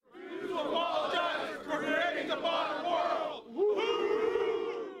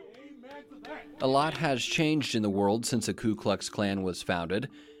A lot has changed in the world since the Ku Klux Klan was founded.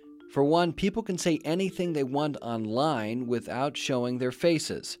 For one, people can say anything they want online without showing their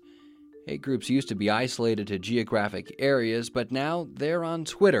faces. Hate groups used to be isolated to geographic areas, but now they're on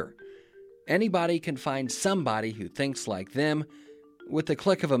Twitter. Anybody can find somebody who thinks like them with the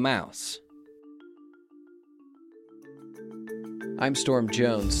click of a mouse. I'm Storm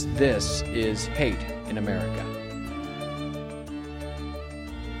Jones. This is Hate in America.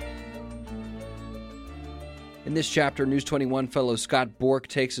 In this chapter, News 21 fellow Scott Bork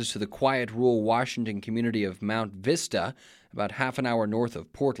takes us to the quiet, rural Washington community of Mount Vista, about half an hour north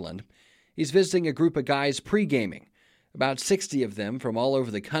of Portland. He's visiting a group of guys pre-gaming. About 60 of them from all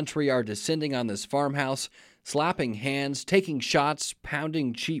over the country are descending on this farmhouse, slapping hands, taking shots,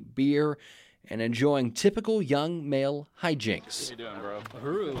 pounding cheap beer, and enjoying typical young male hijinks. How you doing, bro?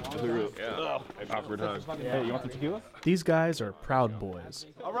 Huru. Yeah. Awkward hug. Hey, you want some tequila? These guys are Proud Boys.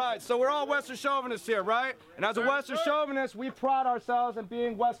 All right, so we're all Western chauvinists here, right? And as a Western chauvinist, we pride ourselves in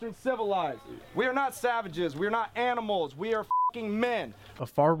being Western civilized. We are not savages. We are not animals. We are fucking men. A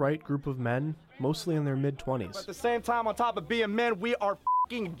far-right group of men, mostly in their mid-20s. But at the same time, on top of being men, we are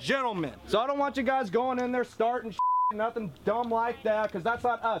fucking gentlemen. So I don't want you guys going in there starting nothing dumb like that, because that's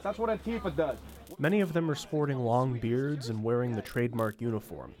not us. That's what Antifa does. Many of them are sporting long beards and wearing the trademark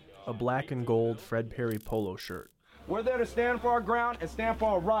uniform, a black and gold Fred Perry polo shirt. We're there to stand for our ground and stand for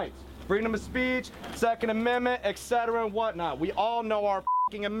our rights. Freedom of speech, Second Amendment, etc. and whatnot. We all know our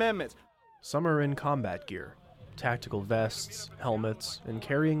fucking amendments. Some are in combat gear, tactical vests, helmets, and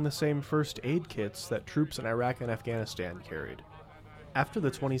carrying the same first aid kits that troops in Iraq and Afghanistan carried. After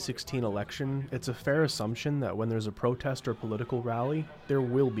the 2016 election, it's a fair assumption that when there's a protest or political rally, there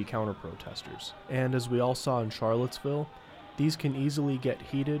will be counter-protesters. And as we all saw in Charlottesville, these can easily get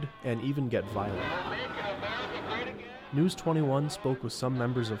heated and even get violent. News 21 spoke with some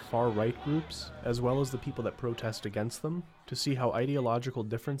members of far-right groups, as well as the people that protest against them, to see how ideological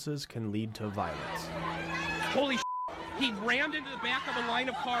differences can lead to violence. Holy shit. He rammed into the back of a line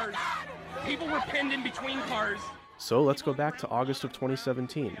of cars. People were pinned in between cars. So let's go back to August of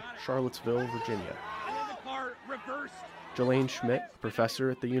 2017, Charlottesville, Virginia. And then the car reversed. Jelaine Schmidt, professor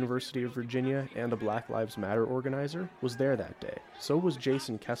at the University of Virginia and a Black Lives Matter organizer, was there that day. So was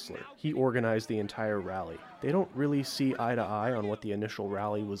Jason Kessler. He organized the entire rally. They don't really see eye to eye on what the initial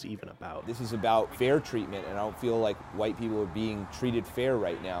rally was even about. This is about fair treatment, and I don't feel like white people are being treated fair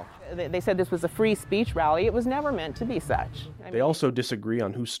right now. They said this was a free speech rally. It was never meant to be such. They also disagree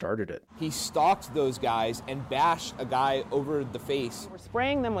on who started it. He stalked those guys and bashed a guy over the face. We're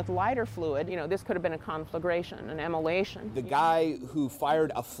spraying them with lighter fluid. This could have been a conflagration, an immolation. The guy who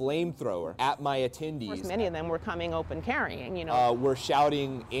fired a flamethrower at my attendees. Of course, many of them were coming open carrying, were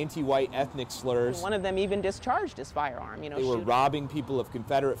shouting anti-white ethnic slurs. One of them even discharged his firearm, They were robbing people of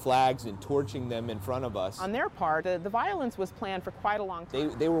Confederate flags and torching them in front of us. On their part, the violence was planned for quite a long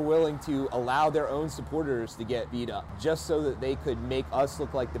time. They were willing to allow their own supporters to get beat up, just so that they could make us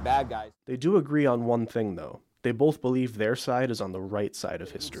look like the bad guys. They do agree on one thing, though. They both believe their side is on the right side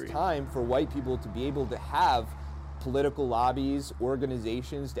of history. It's time for white people to be able to have political lobbies,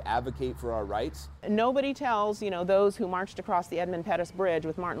 organizations to advocate for our rights. Nobody tells, those who marched across the Edmund Pettus Bridge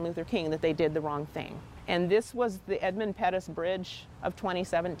with Martin Luther King that they did the wrong thing. And this was the Edmund Pettus Bridge of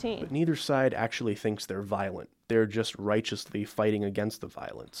 2017. But neither side actually thinks they're violent. They're just righteously fighting against the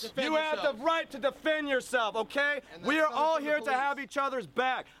violence. You have the right to defend yourself, okay? We are all here to have each other's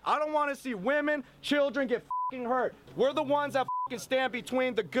back. I don't want to see women, children get fucking hurt. We're the ones that fucking stand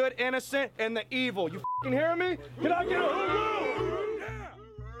between the good innocent and the evil. You fucking hear me? Can I get a hooroo? Yeah!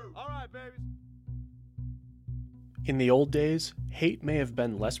 All right, babies. In the old days, hate may have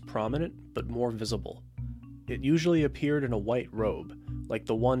been less prominent, but more visible. It usually appeared in a white robe, like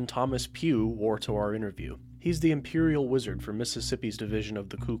the one Thomas Pugh wore to our interview. He's the Imperial Wizard for Mississippi's division of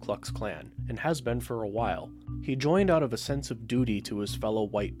the Ku Klux Klan, and has been for a while. He joined out of a sense of duty to his fellow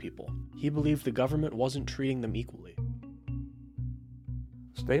white people. He believed the government wasn't treating them equally.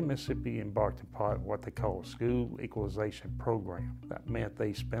 The state of Mississippi embarked upon what they call a school equalization program. That meant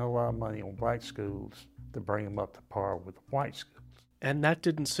they spent a lot of money on black schools to bring them up to par with white schools. And that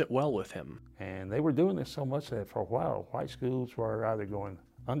didn't sit well with him. And they were doing this so much that for a while, white schools were either going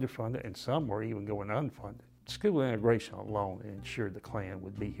underfunded and some were even going unfunded. School integration alone ensured the Klan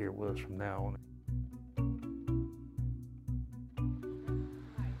would be here with us from now on.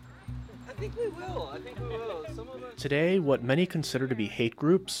 I think we will. Today, what many consider to be hate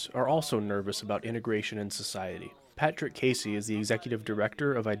groups are also nervous about integration in society. Patrick Casey is the executive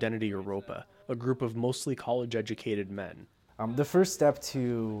director of Identity Europa, a group of mostly college-educated men. The first step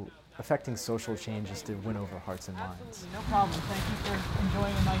to affecting social change is to win over hearts and minds. No problem. Thank you for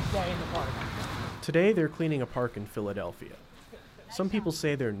enjoying a nice day in the park. Today they're cleaning a park in Philadelphia. Some people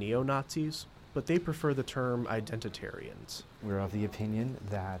say they're neo-Nazis, but they prefer the term identitarians. We're of the opinion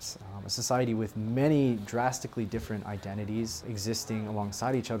that a society with many drastically different identities existing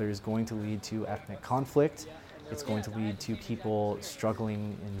alongside each other is going to lead to ethnic conflict. It's going to lead to people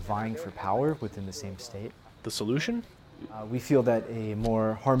struggling and vying for power within the same state. The solution? We feel that a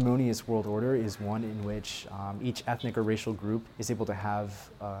more harmonious world order is one in which each ethnic or racial group is able to have,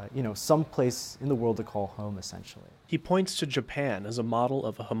 some place in the world to call home, essentially. He points to Japan as a model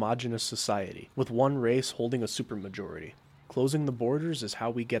of a homogeneous society, with one race holding a supermajority. Closing the borders is how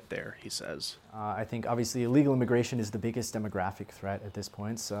we get there, he says. I think obviously illegal immigration is the biggest demographic threat at this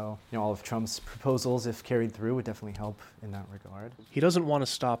point, so all of Trump's proposals, if carried through, would definitely help in that regard. He doesn't want to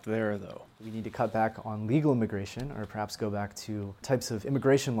stop there, though. We need to cut back on legal immigration, or perhaps go back to types of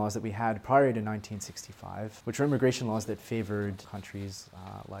immigration laws that we had prior to 1965, which were immigration laws that favored countries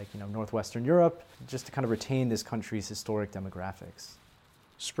like Northwestern Europe, just to kind of retain this country's historic demographics.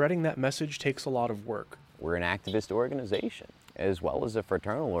 Spreading that message takes a lot of work. We're an activist organization, as well as a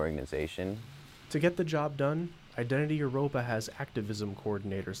fraternal organization. To get the job done, Identity Europa has activism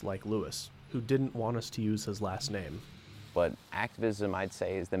coordinators like Lewis, who didn't want us to use his last name. But activism, I'd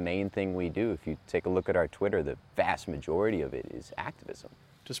say, is the main thing we do. If you take a look at our Twitter, the vast majority of it is activism.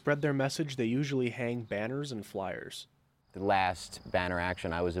 To spread their message, they usually hang banners and flyers. The last banner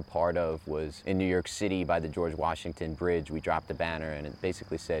action I was a part of was in New York City by the George Washington Bridge. We dropped a banner and it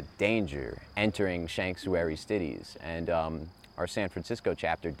basically said, "Danger, entering sanctuary cities." And our San Francisco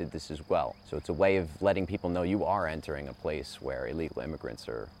chapter did this as well. So it's a way of letting people know you are entering a place where illegal immigrants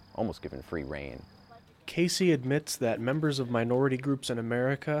are almost given free rein. Casey admits that members of minority groups in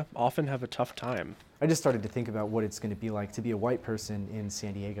America often have a tough time. I just started to think about what it's going to be like to be a white person in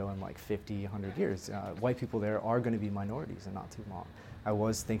San Diego in like 50, 100 years. White people there are going to be minorities in not too long. I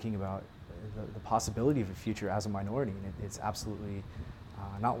was thinking about the possibility of a future as a minority, and it's absolutely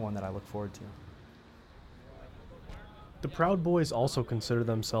not one that I look forward to. The Proud Boys also consider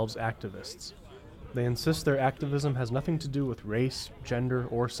themselves activists. They insist their activism has nothing to do with race, gender,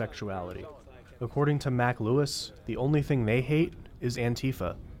 or sexuality. According to Mac Lewis, the only thing they hate is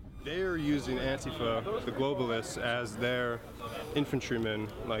Antifa. They're using Antifa, the globalists, as their infantrymen,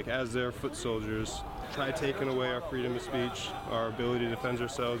 like as their foot soldiers. Try taking away our freedom of speech, our ability to defend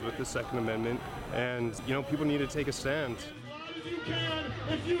ourselves with the Second Amendment, and people need to take a stand. You can,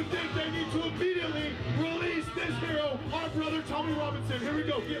 if you think they need to immediately release this hero, our brother Tommy Robinson. Here we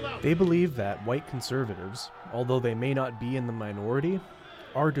go, get loud. They believe that white conservatives, although they may not be in the minority,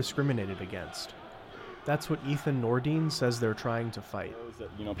 are discriminated against. That's what Ethan Nordine says they're trying to fight.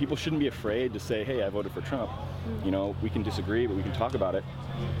 People shouldn't be afraid to say, hey, I voted for Trump. We can disagree, but we can talk about it.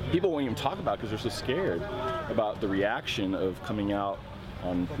 People won't even talk about it because they're so scared about the reaction of coming out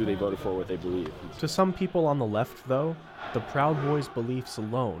on who they voted for, what they believe. To some people on the left, though, the Proud Boys' beliefs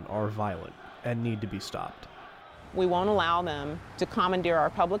alone are violent and need to be stopped. We won't allow them to commandeer our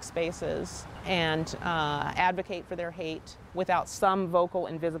public spaces and advocate for their hate without some vocal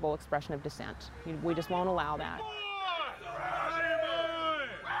and visible expression of dissent. We just won't allow that.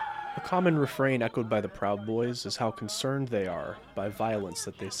 A common refrain echoed by the Proud Boys is how concerned they are by violence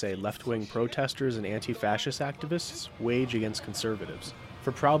that they say left-wing protesters and anti-fascist activists wage against conservatives.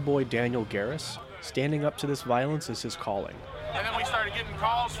 For Proud Boy Daniel Garris, standing up to this violence is his calling. And then we started getting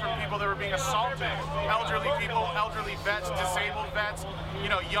calls from people that were being assaulted, elderly people, elderly vets, disabled vets,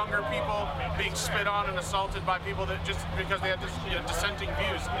 younger people being spit on and assaulted by people that just because they had dissenting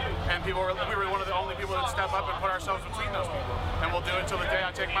views. And we were one of the only people that step up and put ourselves between those people. And we'll do it until the day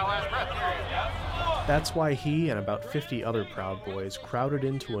I take my last breath, period. That's why he and about 50 other Proud Boys crowded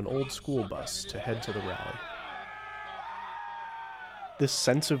into an old school bus to head to the rally. This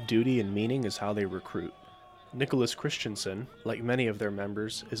sense of duty and meaning is how they recruit. Nicholas Christensen, like many of their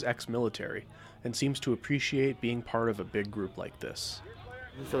members, is ex-military and seems to appreciate being part of a big group like this.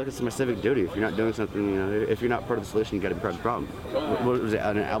 I feel like it's my civic duty. If you're not doing something, if you're not part of the solution, you got to be part of the problem. What was it?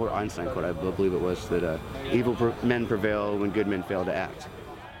 An Albert Einstein quote, I believe it was, that evil men prevail when good men fail to act.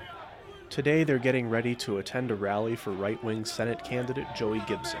 Today, they're getting ready to attend a rally for right-wing Senate candidate Joey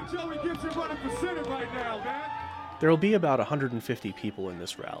Gibson. Joey Gibson running for Senate right now, man. There'll be about 150 people in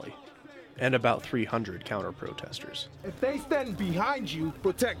this rally, and about 300 counter-protesters. If they stand behind you,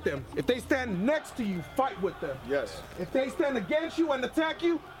 protect them. If they stand next to you, fight with them. Yes. If they stand against you and attack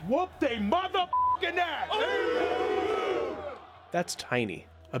you, whoop they motherfucking ass. That's Tiny,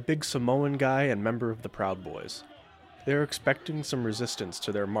 a big Samoan guy and member of the Proud Boys. They're expecting some resistance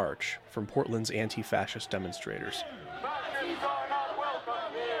to their march from Portland's anti-fascist demonstrators.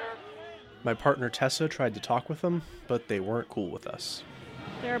 My partner Tessa tried to talk with them, but they weren't cool with us.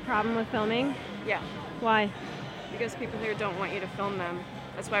 Is there a problem with filming? Yeah. Why? Because people here don't want you to film them.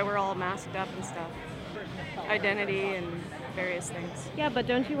 That's why we're all masked up and stuff. Identity and various things. Yeah, but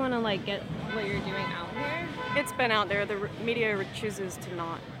don't you want to get what you're doing out here? It's been out there. The media chooses to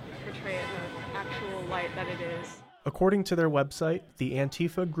not portray it in the actual light that it is. According to their website, the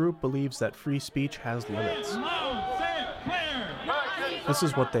Antifa group believes that free speech has limits. This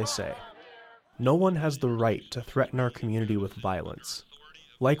is what they say. No one has the right to threaten our community with violence.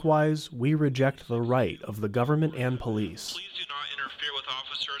 Likewise, we reject the right of the government and police,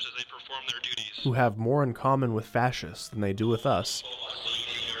 who have more in common with fascists than they do with us,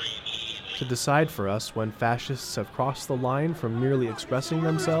 to decide for us when fascists have crossed the line from merely expressing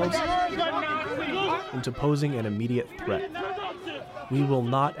themselves into posing an immediate threat. We will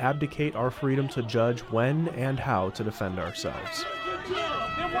not abdicate our freedom to judge when and how to defend ourselves.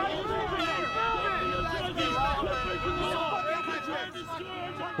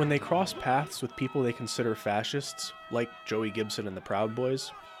 When they cross paths with people they consider fascists, like Joey Gibson and the Proud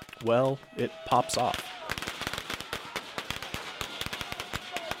Boys, well, it pops off.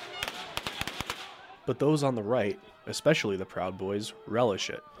 But those on the right, especially the Proud Boys,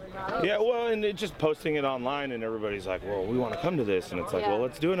 relish it. Yeah, well, and just posting it online, and everybody's like, well, we want to come to this. And it's like, well,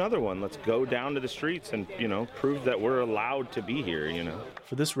 let's do another one. Let's go down to the streets and, prove that we're allowed to be here,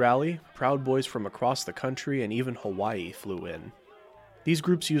 For this rally, Proud Boys from across the country and even Hawaii flew in. These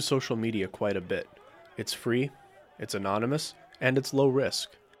groups use social media quite a bit. It's free, it's anonymous, and it's low risk.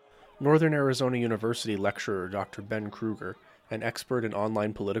 Northern Arizona University lecturer Dr. Ben Kruger, an expert in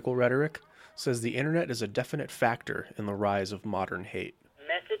online political rhetoric, says the internet is a definite factor in the rise of modern hate.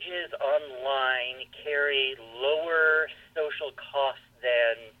 Messages online carry lower social costs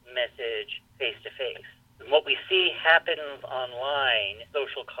than message face-to-face. What we see happens online,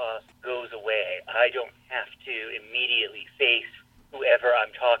 social cost goes away. I don't have to immediately face whoever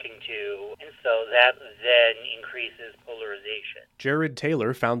I'm talking to, and so that then increases polarization. Jared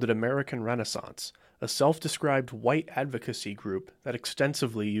Taylor founded American Renaissance, a self-described white advocacy group that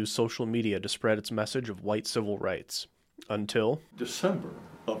extensively used social media to spread its message of white civil rights. Until December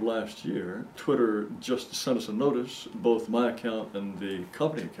of last year, Twitter just sent us a notice, both my account and the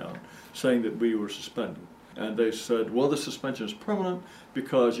company account, saying that we were suspended. And they said, well, the suspension is permanent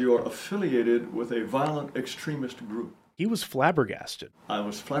because you are affiliated with a violent extremist group. He was flabbergasted. I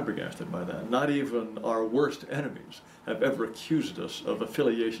was flabbergasted by that. Not even our worst enemies have ever accused us of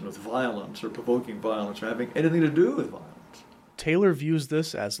affiliation with violence or provoking violence or having anything to do with violence. Taylor views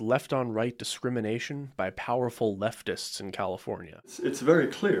this as left-on-right discrimination by powerful leftists in California. It's very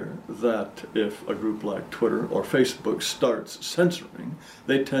clear that if a group like Twitter or Facebook starts censoring,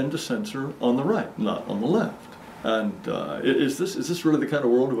 they tend to censor on the right, not on the left. And is this really the kind of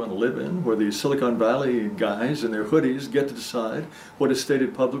world we want to live in, where the Silicon Valley guys in their hoodies get to decide what is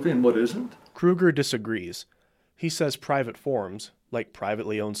stated publicly and what isn't? Kruger disagrees. He says private forums, like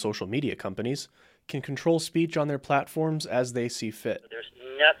privately owned social media companies, can control speech on their platforms as they see fit. There's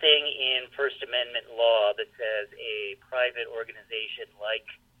nothing in First Amendment law that says a private organization like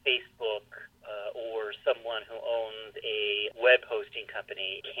Facebook or someone who owns a web hosting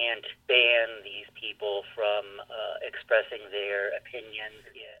company can't ban these people from expressing their opinions.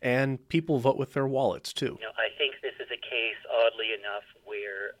 And people vote with their wallets, too. I think this is a case, oddly enough,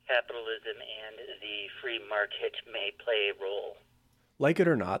 where capitalism and the free market may play a role. Like it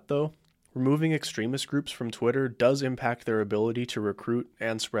or not, though, removing extremist groups from Twitter does impact their ability to recruit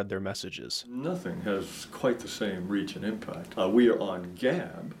and spread their messages. Nothing has quite the same reach and impact. We are on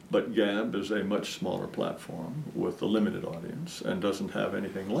Gab, but Gab is a much smaller platform with a limited audience and doesn't have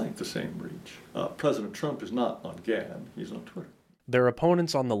anything like the same reach. President Trump is not on Gab, he's on Twitter. Their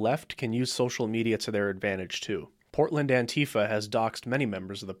opponents on the left can use social media to their advantage, too. Portland Antifa has doxed many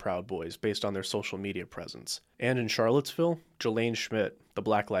members of the Proud Boys based on their social media presence. And in Charlottesville, Jelaine Schmidt, the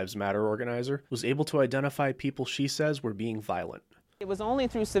Black Lives Matter organizer, was able to identify people she says were being violent. It was only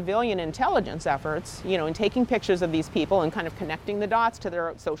through civilian intelligence efforts, in taking pictures of these people and kind of connecting the dots to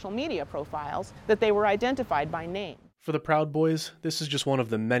their social media profiles, that they were identified by name. For the Proud Boys, this is just one of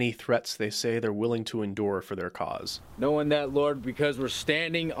the many threats they say they're willing to endure for their cause. Knowing that, Lord, because we're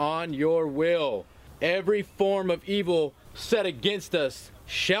standing on your will. Every form of evil set against us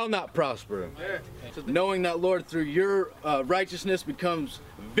shall not prosper. Knowing that, Lord, through your righteousness becomes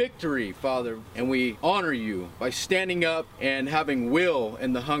victory, Father, and we honor you by standing up and having will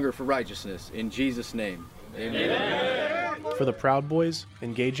and the hunger for righteousness. In Jesus' name, amen. For the Proud Boys,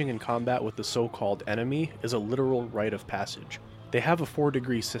 engaging in combat with the so-called enemy is a literal rite of passage. They have a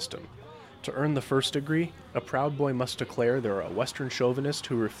 4-degree system. To earn the first degree, a Proud Boy must declare they're a Western chauvinist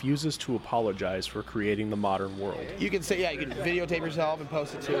who refuses to apologize for creating the modern world. You can say, you can videotape yourself and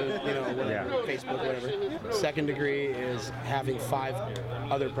post it to, whatever, Facebook, whatever. Second degree is having 5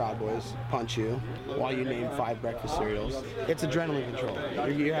 other Proud Boys punch you while you name 5 breakfast cereals. It's adrenaline control.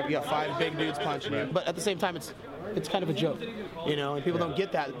 You got 5 big dudes punching you, but at the same time, it's kind of a joke, and people don't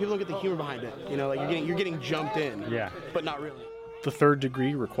get that. People don't get the humor behind it. You're getting jumped in, but not really. The third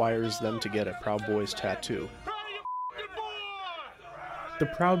degree requires them to get a Proud Boys tattoo. The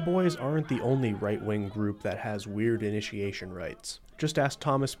Proud Boys aren't the only right-wing group that has weird initiation rites. Just ask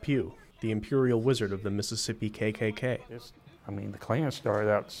Thomas Pugh, the imperial wizard of the Mississippi KKK. The Klan started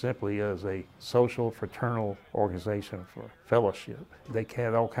out simply as a social, fraternal organization for fellowship. They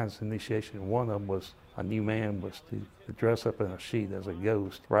had all kinds of initiation. One of them was a new man was to dress up in a sheet as a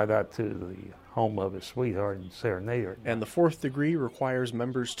ghost, ride out to the home of his sweetheart and serenade her. And the fourth degree requires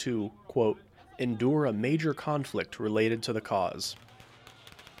members to, quote, endure a major conflict related to the cause.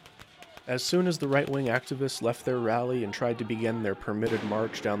 As soon as the right-wing activists left their rally and tried to begin their permitted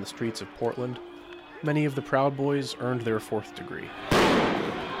march down the streets of Portland, many of the Proud Boys earned their fourth degree.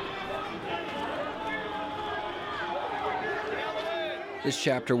 This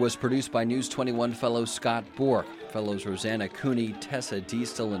chapter was produced by News 21 fellow Scott Bork. Fellows Rosanna Cooney, Tessa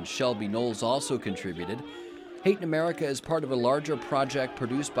Diestel, and Shelby Knowles also contributed. Hate in America is part of a larger project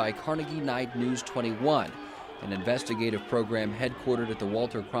produced by Carnegie Knight News 21, an investigative program headquartered at the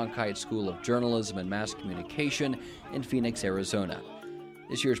Walter Cronkite School of Journalism and Mass Communication in Phoenix, Arizona.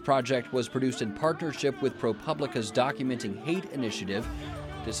 This year's project was produced in partnership with ProPublica's Documenting Hate initiative.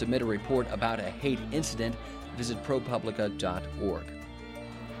 To submit a report about a hate incident, visit ProPublica.org.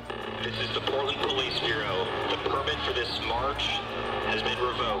 This is the Portland Police Bureau. The permit for this march has been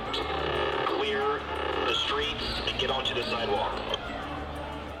revoked. Clear the streets and get onto the sidewalk.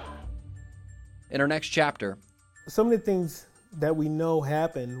 In our next chapter, some of the things that we know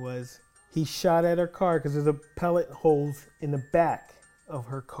happened was he shot at her car because there's a pellet holes in the back of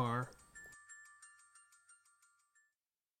her car.